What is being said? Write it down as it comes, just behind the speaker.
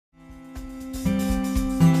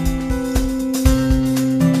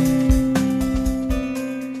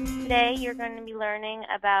you're going to be learning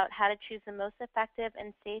about how to choose the most effective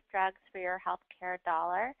and safe drugs for your healthcare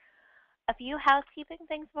dollar. A few housekeeping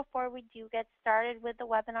things before we do get started with the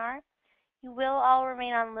webinar. You will all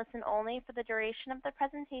remain on listen only for the duration of the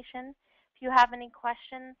presentation. If you have any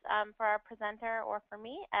questions for our presenter or for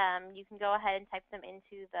me, you can go ahead and type them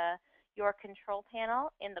into your control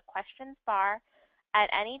panel in the questions bar at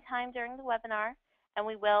any time during the webinar, and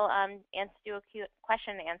we will do a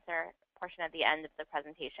question and answer portion at the end of the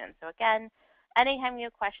presentation. So again, anytime you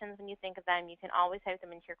have questions, when you think of them, you can always type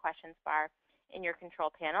them into your questions bar in your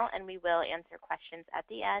control panel, and we will answer questions at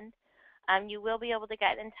the end. You will be able to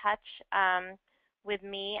get in touch with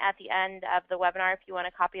me at the end of the webinar if you want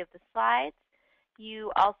a copy of the slides.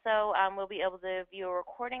 You also will be able to view a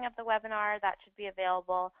recording of the webinar. That should be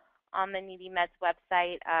available on the NeedyMeds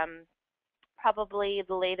website, probably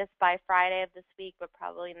the latest by Friday of this week, but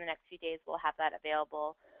probably in the next few days we'll have that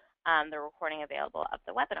available, the recording available of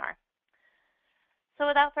the webinar. So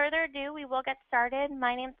without further ado, we will get started.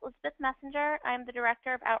 My name is Elizabeth Messenger. I'm the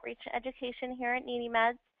Director of Outreach and Education here at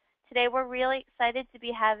NeedyMeds. Today we're really excited to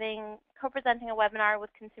be co-presenting a webinar with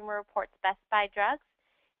Consumer Reports Best Buy Drugs.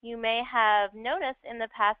 You may have noticed in the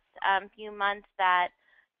past few months that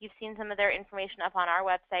you've seen some of their information up on our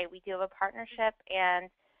website. We do have a partnership, and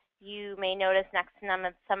you may notice next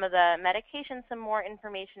to some of the medications some more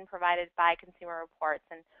information provided by Consumer Reports.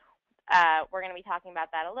 And we're going to be talking about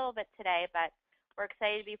that a little bit today, but we're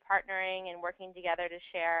excited to be partnering and working together to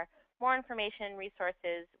share more information and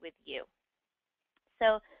resources with you.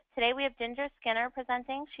 So today we have Ginger Skinner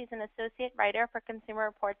presenting. She's an associate writer for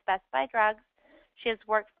Consumer Reports Best Buy Drugs. She has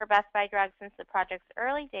worked for Best Buy Drugs since the project's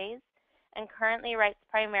early days and currently writes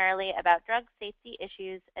primarily about drug safety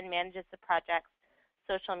issues and manages the project's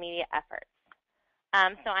social media efforts.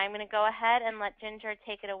 So I'm going to go ahead and let Ginger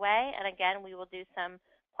take it away, and again, we will do some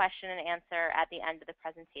question and answer at the end of the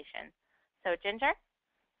presentation. So Ginger?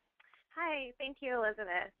 Hi, thank you,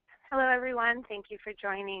 Elizabeth. Hello, everyone. Thank you for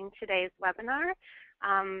joining today's webinar.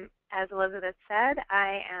 As Elizabeth said,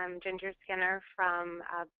 I am Ginger Skinner from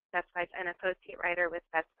Best Buy, an associate writer with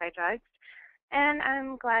Best Buy Drugs, and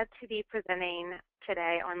I'm glad to be presenting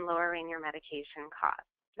today on lowering your medication costs.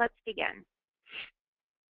 Let's begin.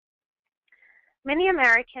 Many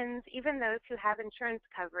Americans, even those who have insurance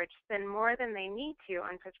coverage, spend more than they need to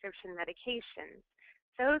on prescription medications.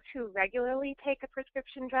 Those who regularly take a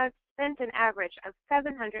prescription drug spend an average of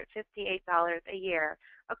 $758 a year,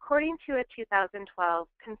 according to a 2012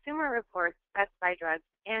 Consumer Reports Best Buy Drugs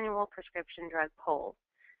annual prescription drug poll.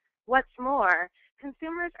 What's more,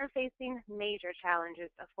 consumers are facing major challenges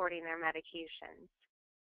affording their medications.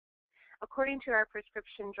 According to our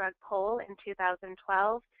prescription drug poll in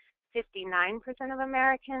 2012, 59% of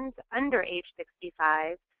Americans under age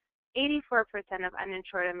 65, 84% of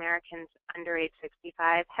uninsured Americans under age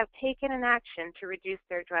 65 have taken an action to reduce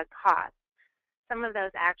their drug costs. Some of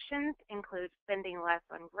those actions include spending less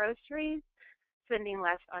on groceries, spending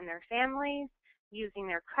less on their families, using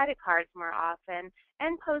their credit cards more often,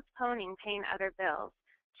 and postponing paying other bills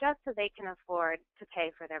just so they can afford to pay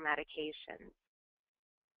for their medications.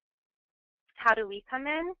 How do we come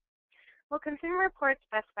in? Well, Consumer Reports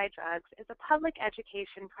Best Buy Drugs is a public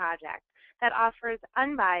education project that offers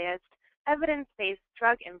unbiased, evidence-based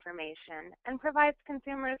drug information and provides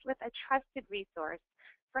consumers with a trusted resource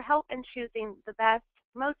for help in choosing the best,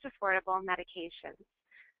 most affordable medications.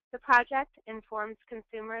 The project informs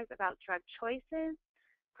consumers about drug choices,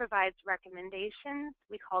 provides recommendations,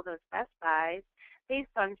 we call those Best Buys,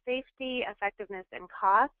 based on safety, effectiveness, and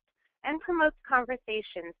cost, and promotes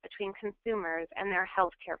conversations between consumers and their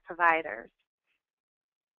healthcare providers.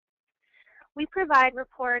 We provide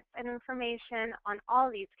reports and information on all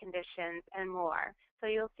these conditions and more. So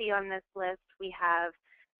you'll see on this list we have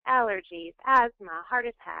allergies, asthma, heart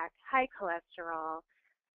attack, high cholesterol,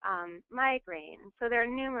 migraine. So there are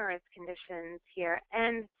numerous conditions here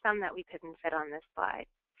and some that we couldn't fit on this slide.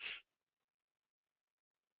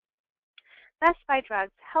 Best Buy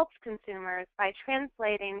Drugs helps consumers by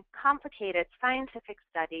translating complicated scientific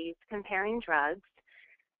studies comparing drugs,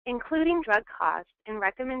 including drug costs and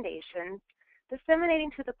recommendations,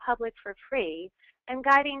 disseminating to the public for free, and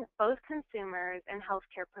guiding both consumers and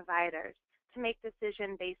healthcare providers to make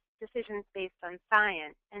decisions based on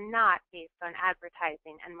science and not based on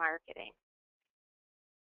advertising and marketing.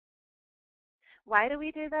 Why do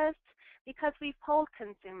we do this? Because we polled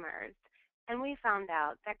consumers, and we found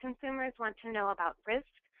out that consumers want to know about risk,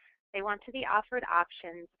 they want to be offered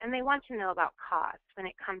options, and they want to know about costs when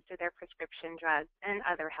it comes to their prescription drugs and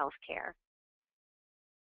other health care.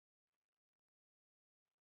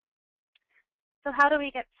 So how do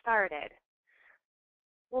we get started?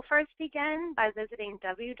 We'll first begin by visiting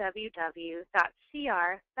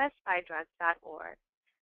www.crbestbuydrugs.org.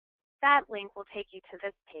 That link will take you to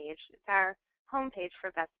this page. It's our homepage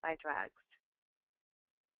for Best Buy Drugs.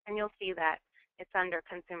 And you'll see that it's under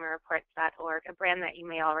consumerreports.org, a brand that you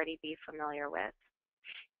may already be familiar with.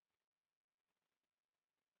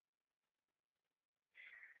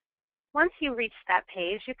 Once you reach that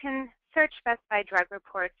page, you can search Best Buy Drug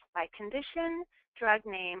Reports by condition, drug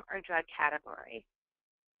name, or drug category.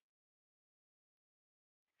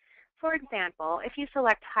 For example, if you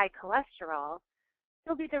select high cholesterol,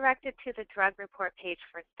 you'll be directed to the drug report page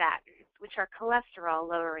for statins, which are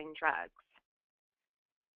cholesterol-lowering drugs.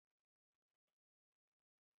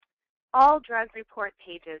 All drug report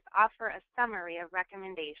pages offer a summary of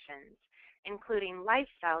recommendations, including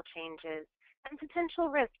lifestyle changes and potential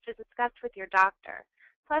risks to discuss with your doctor,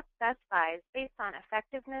 plus best buys based on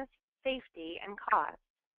effectiveness, safety, and cost.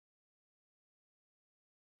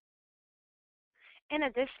 In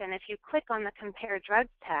addition, if you click on the Compare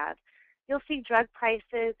Drugs tab, you'll see drug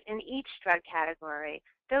prices in each drug category,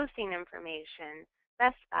 dosing information,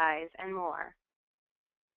 best buys, and more.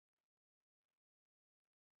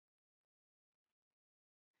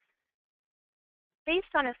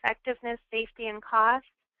 Based on effectiveness, safety, and cost,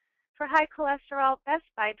 for high cholesterol, Best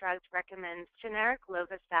Buy Drugs recommends generic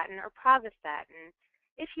lovastatin or pravastatin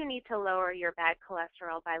if you need to lower your bad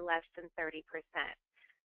cholesterol by less than 30%.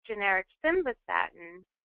 Generic simvastatin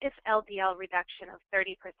if LDL reduction of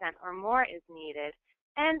 30% or more is needed,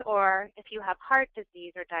 and or if you have heart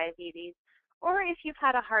disease or diabetes, or if you've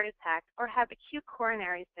had a heart attack or have acute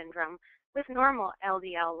coronary syndrome with normal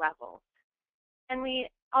LDL levels. And we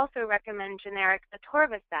also recommend generic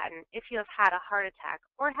atorvastatin if you have had a heart attack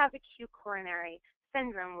or have acute coronary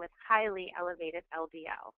syndrome with highly elevated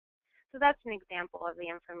LDL. So that's an example of the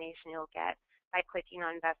information you'll get by clicking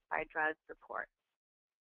on Best Buy Drugs Report.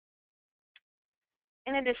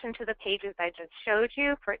 In addition to the pages I just showed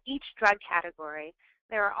you, for each drug category,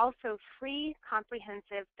 there are also free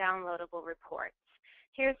comprehensive downloadable reports.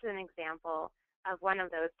 Here's an example of one of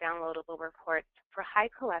those downloadable reports for high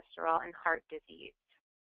cholesterol and heart disease.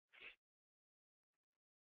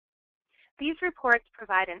 These reports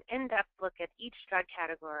provide an in-depth look at each drug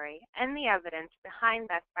category and the evidence behind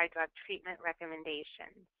Best Buy drug treatment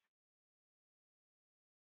recommendations.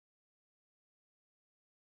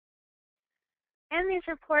 And these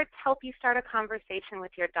reports help you start a conversation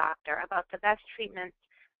with your doctor about the best treatments,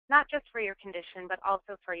 not just for your condition, but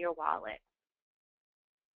also for your wallet.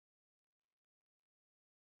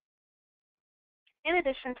 In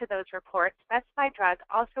addition to those reports, Best Buy Drug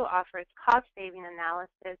also offers cost-saving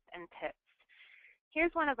analysis and tips.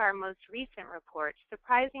 Here's one of our most recent reports,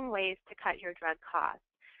 Surprising Ways to Cut Your Drug Costs,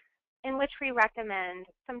 in which we recommend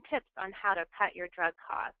some tips on how to cut your drug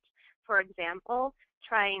costs. For example,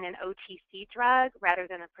 trying an OTC drug rather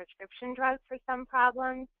than a prescription drug for some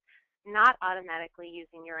problems, not automatically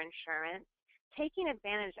using your insurance, taking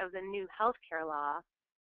advantage of the new healthcare law,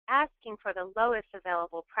 asking for the lowest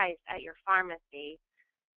available price at your pharmacy,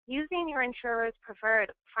 using your insurer's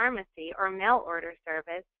preferred pharmacy or mail order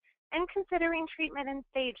service, and considering treatment in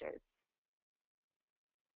stages.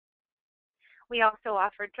 We also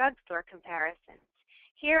offer drugstore comparisons.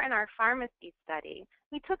 Here in our pharmacy study,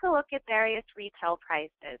 we took a look at various retail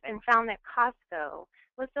prices and found that Costco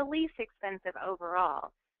was the least expensive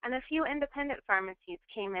overall, and a few independent pharmacies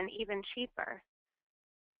came in even cheaper.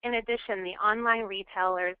 In addition, the online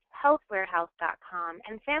retailers healthwarehouse.com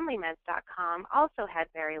and familymeds.com also had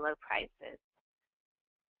very low prices.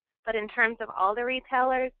 But in terms of all the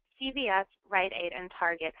retailers, CVS, Rite Aid, and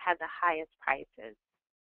Target had the highest prices.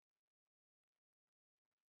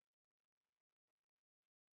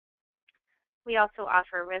 We also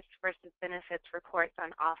offer risk versus benefits reports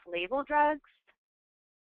on off-label drugs,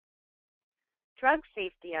 drug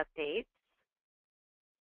safety updates,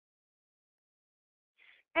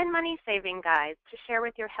 and money-saving guides to share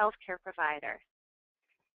with your healthcare provider.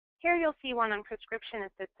 Here you'll see one on prescription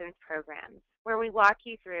assistance programs, where we walk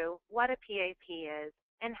you through what a PAP is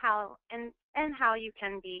and how you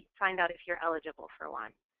can find out if you're eligible for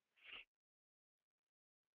one.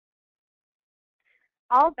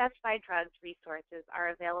 All Best Buy Drugs resources are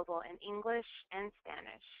available in English and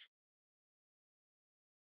Spanish.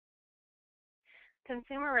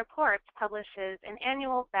 Consumer Reports publishes an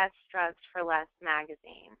annual Best Drugs for Less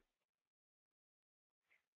magazine.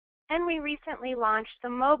 And we recently launched the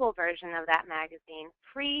mobile version of that magazine,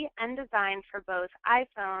 free and designed for both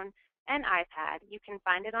iPhone and iPad. You can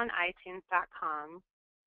find it on iTunes.com.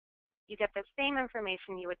 You get the same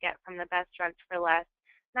information you would get from the Best Drugs for Less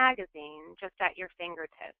magazine just at your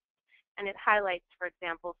fingertips. and it highlights, for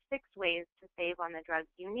example, 6 ways to save on the drugs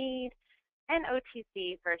you need and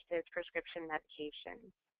OTC versus prescription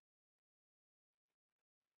medications.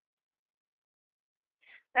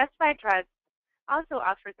 Best Buy Drugs also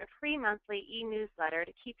offers a free monthly e-newsletter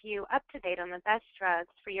to keep you up to date on the best drugs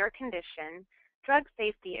for your condition, drug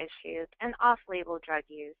safety issues, and off-label drug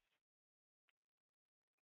use.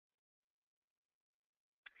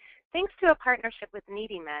 Thanks to a partnership with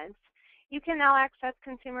NeedyMeds, you can now access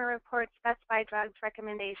Consumer Reports Best Buy Drugs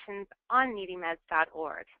recommendations on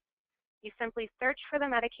NeedyMeds.org. You simply search for the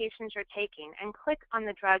medications you're taking and click on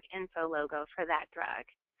the drug info logo for that drug.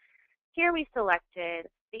 Here we selected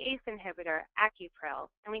the ACE inhibitor, Acupril,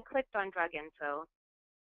 and we clicked on drug info.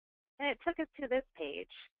 And it took us to this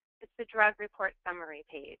page. It's the drug report summary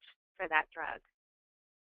page for that drug.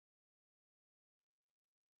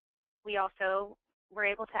 We also were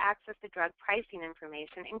able to access the drug pricing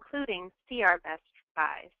information, including see our best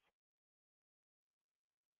buys.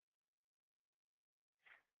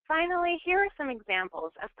 Finally, here are some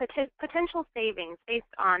examples of potential savings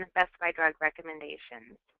based on Best Buy drug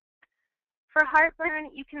recommendations. For heartburn,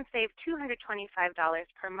 you can save $225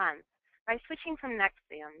 per month by switching from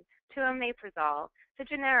Nexium to omeprazole, the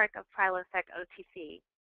generic of Prilosec OTC.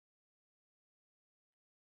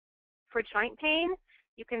 For joint pain,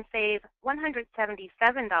 you can save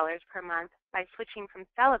 $177 per month by switching from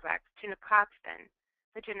Celebrex to Naproxen,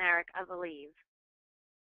 the generic of Aleve.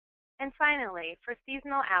 And finally, for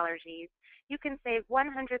seasonal allergies, you can save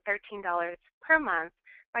 $113 per month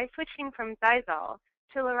by switching from Xyzal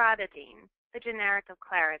to loratadine, the generic of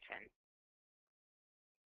Claritin.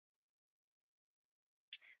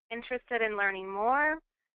 Interested in learning more?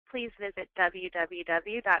 Please visit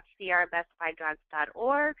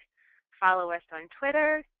www.crbestbydrugs.org, follow us on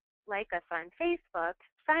Twitter, like us on Facebook,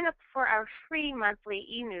 sign up for our free monthly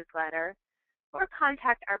e-newsletter, or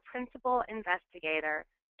contact our principal investigator,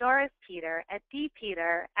 Doris Peter, at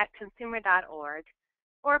dpeter@consumer.org,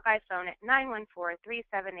 or by phone at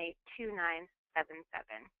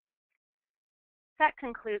 914-378-2977. That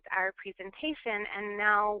concludes our presentation, and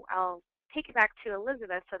now I'll take it back to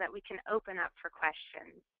Elizabeth so that we can open up for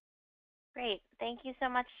questions. Great. Thank you so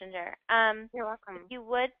much, Ginger. You're welcome. If you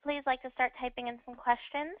would please like to start typing in some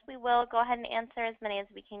questions, we will go ahead and answer as many as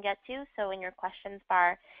we can get to. So in your questions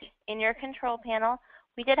bar in your control panel,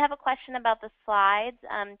 we did have a question about the slides.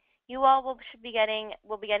 You all will be getting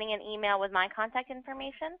an email with my contact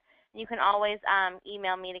information. You can always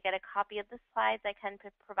email me to get a copy of the slides. I can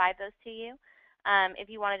provide those to you. If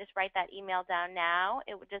you want to just write that email down now,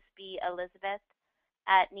 it would just be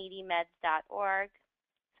elizabeth@needymeds.org.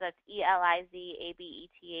 So that's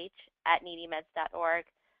ELIZABETH@needymeds.org,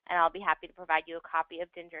 and I'll be happy to provide you a copy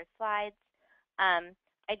of Ginger's slides. I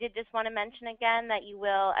did just want to mention again that you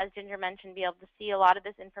will, as Ginger mentioned, be able to see a lot of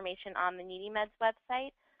this information on the NeedyMeds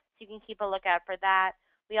website, so you can keep a lookout for that.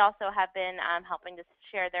 We also have been helping to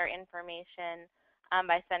share their information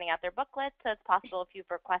by sending out their booklets, so it's possible if you've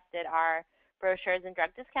requested our brochures and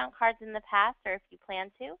drug discount cards in the past, or if you plan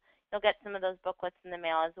to, you'll get some of those booklets in the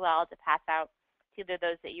mail as well to pass out to either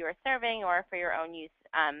those that you are serving or for your own use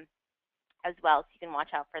as well, so you can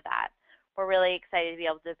watch out for that. We're really excited to be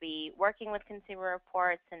able to be working with Consumer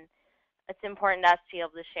Reports, and it's important to us to be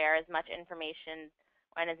able to share as much information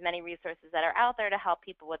and as many resources that are out there to help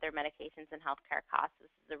people with their medications and healthcare costs.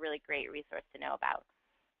 This is a really great resource to know about.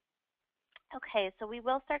 Okay, so we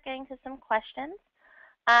will start getting to some questions.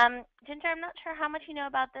 Ginger, I'm not sure how much you know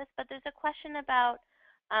about this, but there's a question about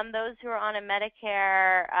those who are on a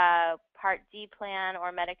Medicare Part D plan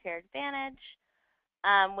or Medicare Advantage,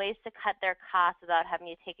 ways to cut their costs without having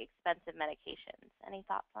to take expensive medications. Any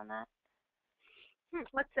thoughts on that?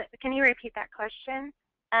 Can you repeat that question?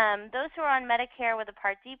 Those who are on Medicare with a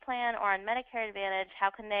Part D plan or on Medicare Advantage, how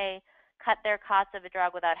can they cut their costs of a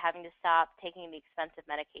drug without having to stop taking the expensive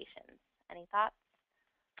medications? Any thoughts?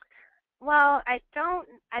 Well, I don't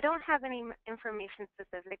have any information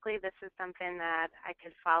specifically. This is something that I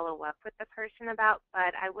could follow up with the person about,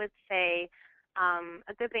 but I would say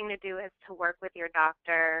a good thing to do is to work with your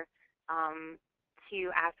doctor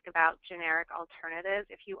to ask about generic alternatives.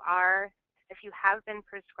 If you have been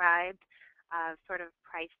prescribed sort of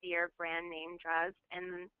pricier brand name drugs,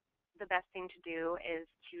 and the best thing to do is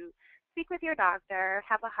to speak with your doctor,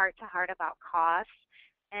 have a heart-to-heart about cost,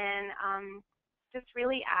 and just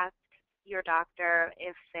really ask your doctor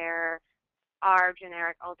if there are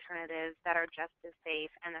generic alternatives that are just as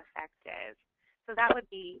safe and effective. So that would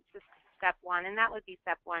be just step one, and that would be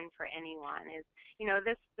step one for anyone is,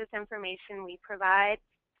 this information we provide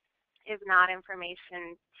is not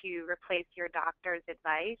information to replace your doctor's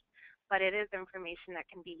advice, but it is information that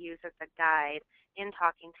can be used as a guide in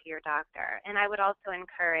talking to your doctor. And I would also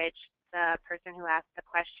encourage the person who asked the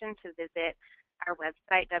question to visit our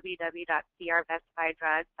website,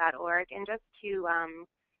 www.crbestbydrugs.org, and just to,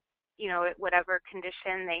 whatever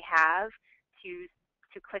condition they have, to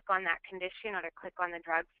click on that condition or to click on the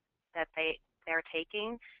drugs that they're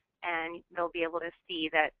taking, and they'll be able to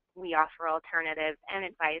see that we offer alternatives and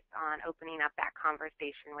advice on opening up that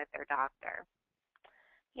conversation with their doctor.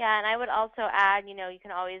 Yeah, and I would also add, you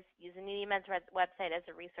can always use the NeedyMeds website as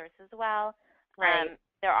a resource as well. Right.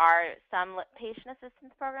 There are some patient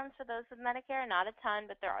assistance programs for those with Medicare, not a ton,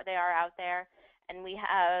 but they are out there. And we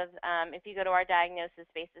have, if you go to our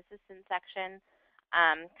diagnosis-based assistance section,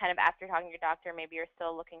 kind of after talking to your doctor, maybe you're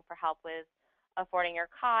still looking for help with affording your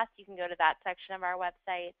costs, you can go to that section of our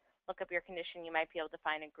website, look up your condition. You might be able to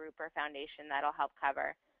find a group or foundation that'll help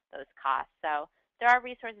cover those costs. So there are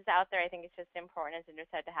resources out there. I think it's just important, as Indra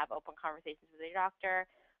said, to have open conversations with your doctor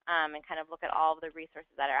and kind of look at all of the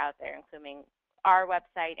resources that are out there, including our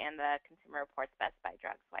website and the Consumer Reports Best Buy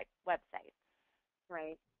Drugs website.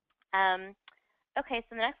 Right. Okay,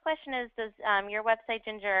 so the next question is, does your website,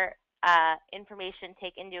 Ginger, information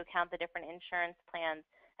take into account the different insurance plans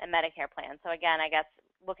and Medicare plans? So again, I guess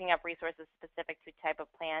looking up resources specific to type of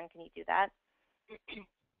plan, can you do that?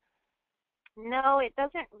 No, it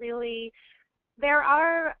doesn't really. There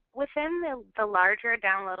are, within the larger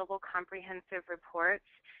downloadable comprehensive reports,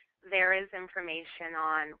 there is information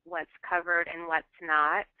on what's covered and what's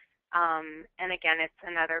not. And again, it's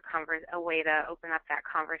another a way to open up that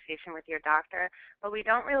conversation with your doctor. But we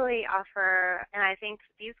don't really offer, and I think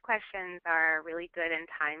these questions are really good and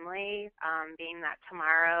timely, being that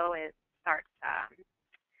tomorrow it starts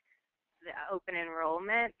the open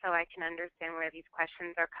enrollment, so I can understand where these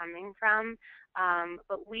questions are coming from.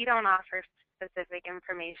 But we don't offer specific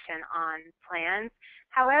information on plans.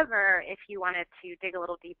 However, if you wanted to dig a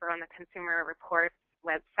little deeper on the Consumer Reports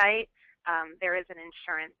website, there is an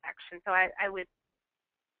insurance section. So I would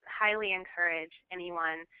highly encourage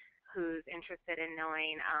anyone who's interested in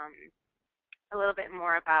knowing a little bit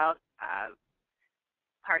more about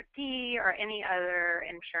Part D or any other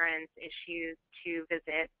insurance issues to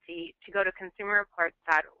go to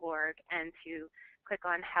consumerreports.org and to click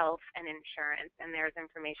on health and insurance, and there's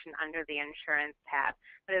information under the insurance tab.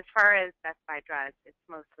 But as far as Best Buy Drugs, it's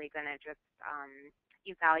mostly going to just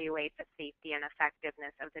evaluate the safety and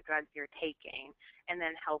effectiveness of the drugs you're taking and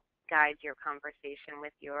then help guide your conversation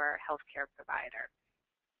with your healthcare provider.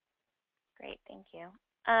 Great, thank you.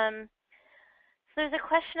 So there's a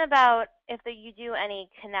question about if you do any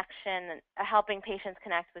connection, helping patients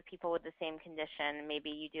connect with people with the same condition. Maybe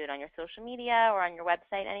you do it on your social media or on your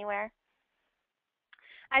website anywhere?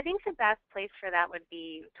 I think the best place for that would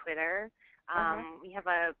be Twitter. We have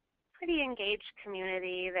a pretty engaged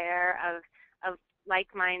community there of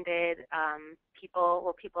like-minded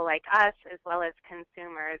people like us as well as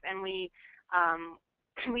consumers. And we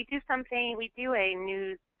do a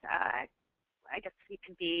news, I guess it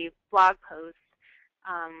could be blog posts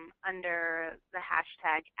under the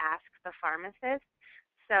hashtag #AskThePharmacist.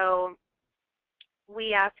 So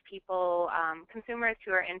we ask people, consumers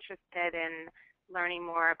who are interested in learning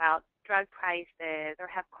more about drug prices or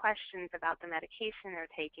have questions about the medication they're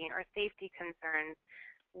taking or safety concerns,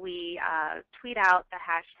 we tweet out the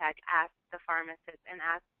hashtag #AskThePharmacist and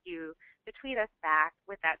ask you to tweet us back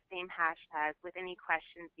with that same hashtag with any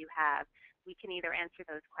questions you have. We can either answer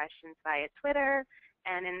those questions via Twitter,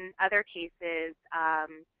 and in other cases,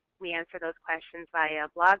 we answer those questions via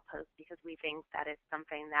blog post because we think that is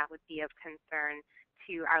something that would be of concern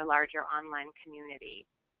to our larger online community.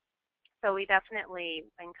 So we definitely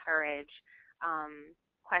encourage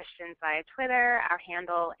questions via Twitter. Our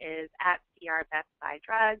handle is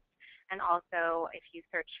 @CRBestBuyDrugs. And also, if you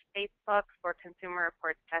search Facebook for Consumer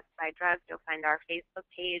Reports Best Buy Drugs, you'll find our Facebook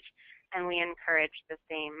page, and we encourage the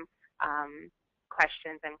same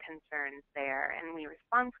questions and concerns there. And we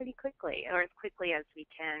respond pretty quickly, or as quickly as we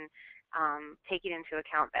can, taking into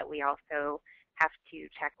account that we also have to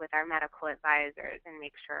check with our medical advisors and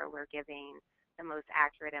make sure we're giving the most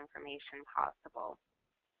accurate information possible.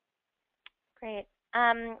 Great.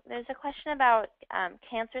 There's a question about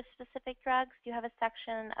cancer-specific drugs. Do you have a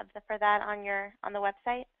section for that on the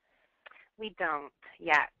website? We don't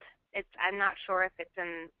yet. I'm not sure if it's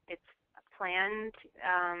planned.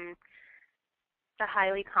 It's a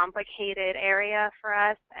highly complicated area for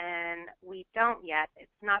us, and we don't yet.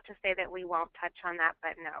 It's not to say that we won't touch on that,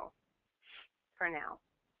 but no, for now.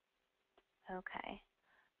 Okay.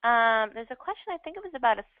 There's a question, I think it was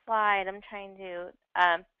about a slide. I'm trying to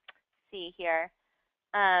see here.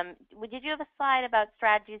 Did you have a slide about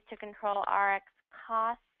strategies to control RX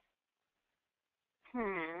costs?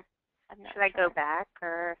 I'm not Should I sure. go back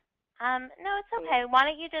or? No, it's okay. Why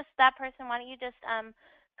don't you just,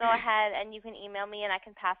 go ahead and you can email me and I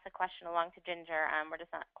can pass the question along to Ginger. We're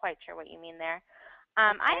just not quite sure what you mean there.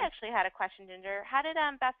 I Okay. actually had a question, Ginger. How did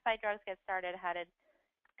Best Buy Drugs get started? How did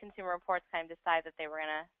Consumer Reports kind of decide that they were going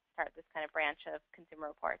to start this kind of branch of Consumer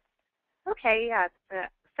Reports? Okay, yeah.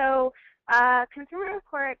 So Consumer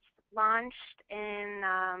Reports launched in,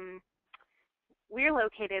 we're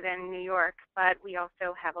located in New York, but we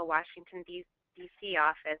also have a Washington, D.C.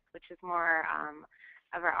 office, which is more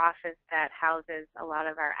of our office that houses a lot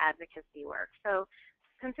of our advocacy work. So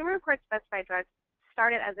Consumer Reports Best Buy Drugs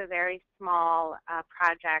started as a very small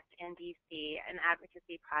project in D.C., an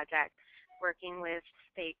advocacy project, working with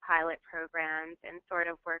state pilot programs and sort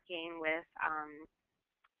of working with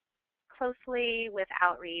closely with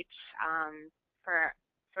outreach for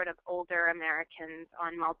sort of older Americans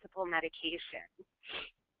on multiple medications.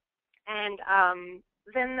 And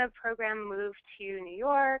then the program moved to New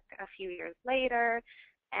York a few years later,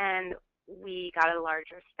 and we got a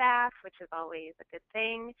larger staff, which is always a good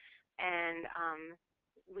thing. And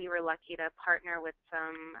we were lucky to partner with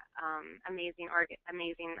some amazing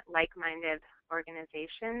like-minded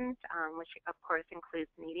organizations, which of course includes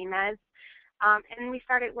NeedyMeds. And we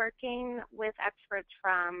started working with experts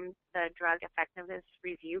from the Drug Effectiveness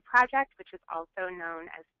Review Project, which is also known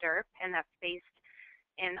as DERP, and that's based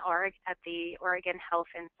in at the Oregon Health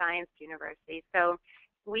and Science University. So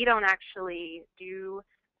we don't actually do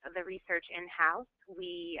the research in-house.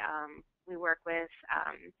 We work with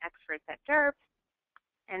experts at DERP,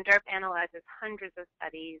 and DERP analyzes hundreds of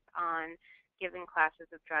studies on given classes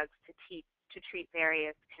of drugs to treat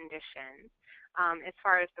various conditions. As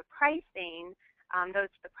far as the pricing,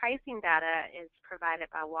 the pricing data is provided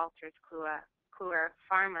by Wolters Kluwer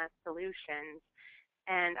Pharma Solutions,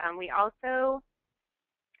 and we also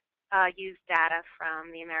use data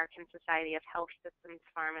from the American Society of Health Systems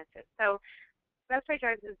Pharmacists. So Best Buy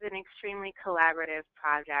Drugs is an extremely collaborative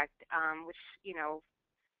project, which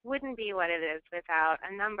wouldn't be what it is without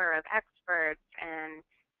a number of experts and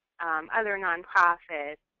other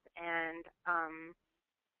nonprofits, and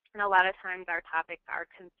a lot of times our topics are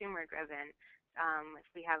consumer driven. If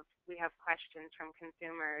we have questions from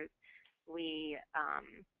consumers, we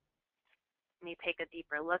take a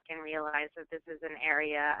deeper look and realize that this is an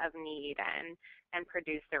area of need and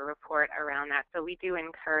produce a report around that. So we do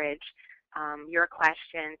encourage your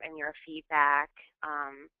questions and your feedback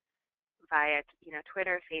via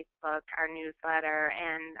Twitter, Facebook, our newsletter,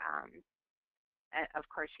 and of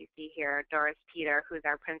course you see here Doris Peter, who's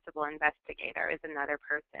our principal investigator, is another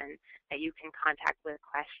person that you can contact with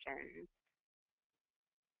questions.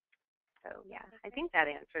 So yeah, I think that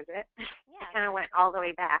answers it. Yeah. I kind of went all the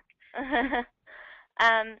way back.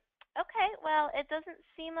 Okay, well, it doesn't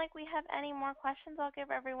seem like we have any more questions. I'll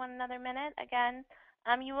give everyone another minute. Again,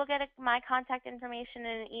 you will get my contact information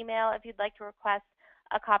in an email if you'd like to request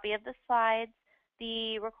a copy of the slides.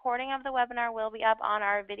 The recording of the webinar will be up on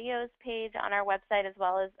our videos page on our website, as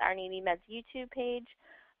well as our NeedyMeds YouTube page,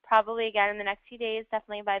 probably again in the next few days,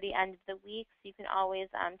 definitely by the end of the week, so you can always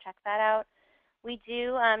check that out. We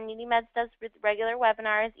do, NeedyMeds does regular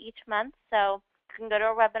webinars each month, so you can go to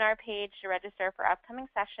our webinar page to register for upcoming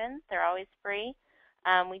sessions. They're always free.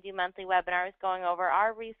 We do monthly webinars going over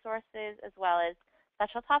our resources, as well as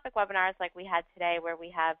special topic webinars like we had today, where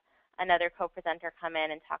we have another co-presenter come in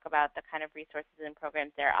and talk about the kind of resources and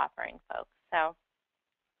programs they're offering folks. So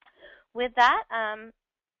with that,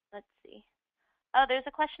 let's see. Oh, there's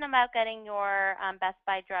a question about getting your Best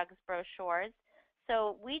Buy Drugs brochures.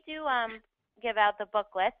 So we do give out the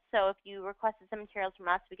booklets. So if you requested some materials from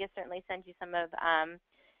us, we can certainly send you some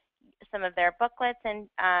of their booklets. And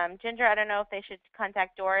Ginger, I don't know if they should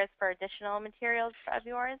contact Doris for additional materials of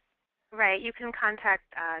yours. Right, you can contact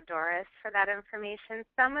Doris for that information.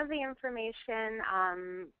 Some of the information,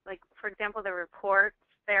 like for example the reports,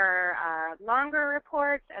 there are longer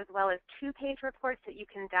reports as well as two-page reports that you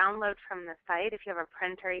can download from the site. If you have a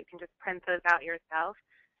printer, you can just print those out yourself.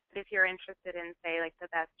 But if you're interested in, say, like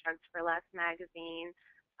the Best Drugs for Less magazine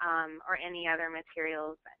or any other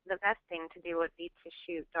materials, the best thing to do would be to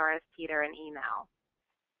shoot Doris Peter an email.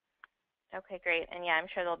 Okay, great. And yeah,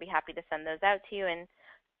 I'm sure they'll be happy to send those out to you. And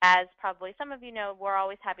as probably some of you know, we're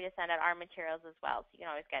always happy to send out our materials as well, so you can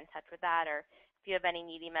always get in touch with that, or if you have any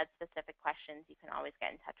NeedyMeds specific questions, you can always get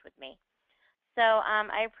in touch with me. So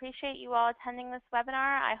I appreciate you all attending this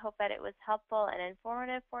webinar. I hope that it was helpful and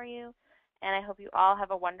informative for you, and I hope you all have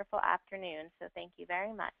a wonderful afternoon. So thank you very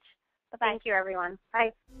much. Bye-bye. Thank you, everyone. Bye.